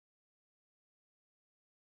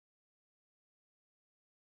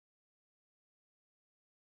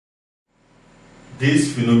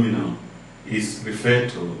this phenomenon is referred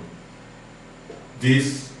to,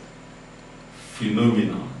 this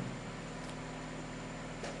phenomenon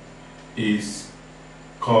is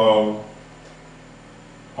called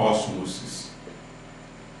osmosis.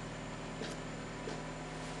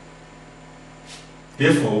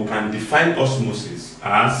 Therefore, we can define osmosis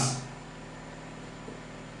as,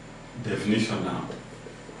 definition now,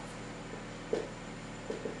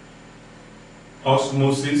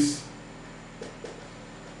 osmosis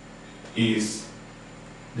is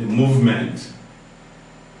the movement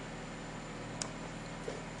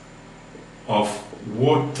of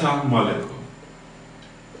water molecules,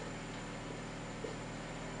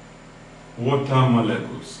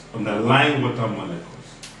 underlying water molecules,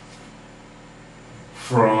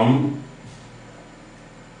 from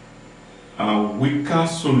a weaker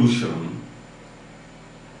solution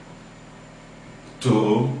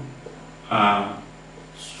to a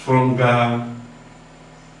stronger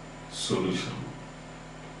solution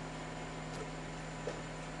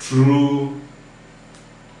through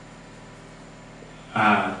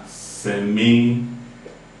a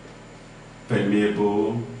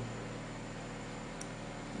semi-permeable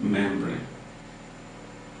membrane.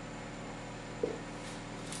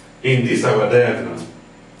 In this our diagram,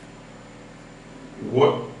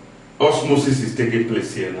 what osmosis is taking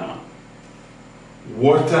place here now.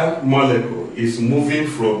 Water molecule is moving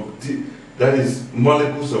from, that is,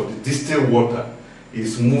 molecules of the distilled water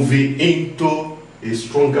is moving into a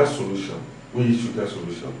stronger solution, which is sugar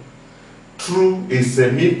solution, through a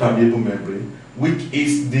semi-permeable membrane, which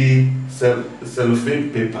is the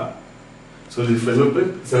cellophane paper. So the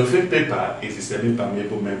cellophane paper is the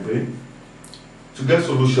semi-permeable membrane. Sugar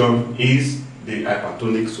solution is the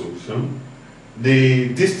hypertonic solution.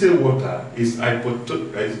 The distilled water is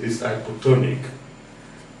hypotonic.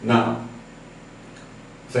 Now,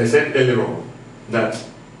 as I said earlier on, that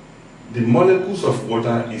the molecules of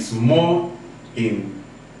water is more in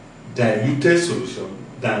diluted solution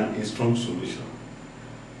than in strong solution.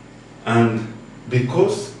 And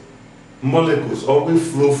because molecules always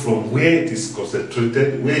flow from where it is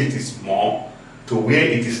concentrated, where it is more, to where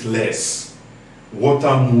it is less,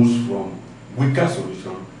 water moves from weaker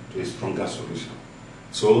solution to a stronger solution.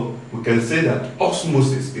 So we can say that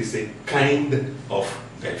osmosis is a kind of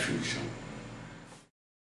diffusion.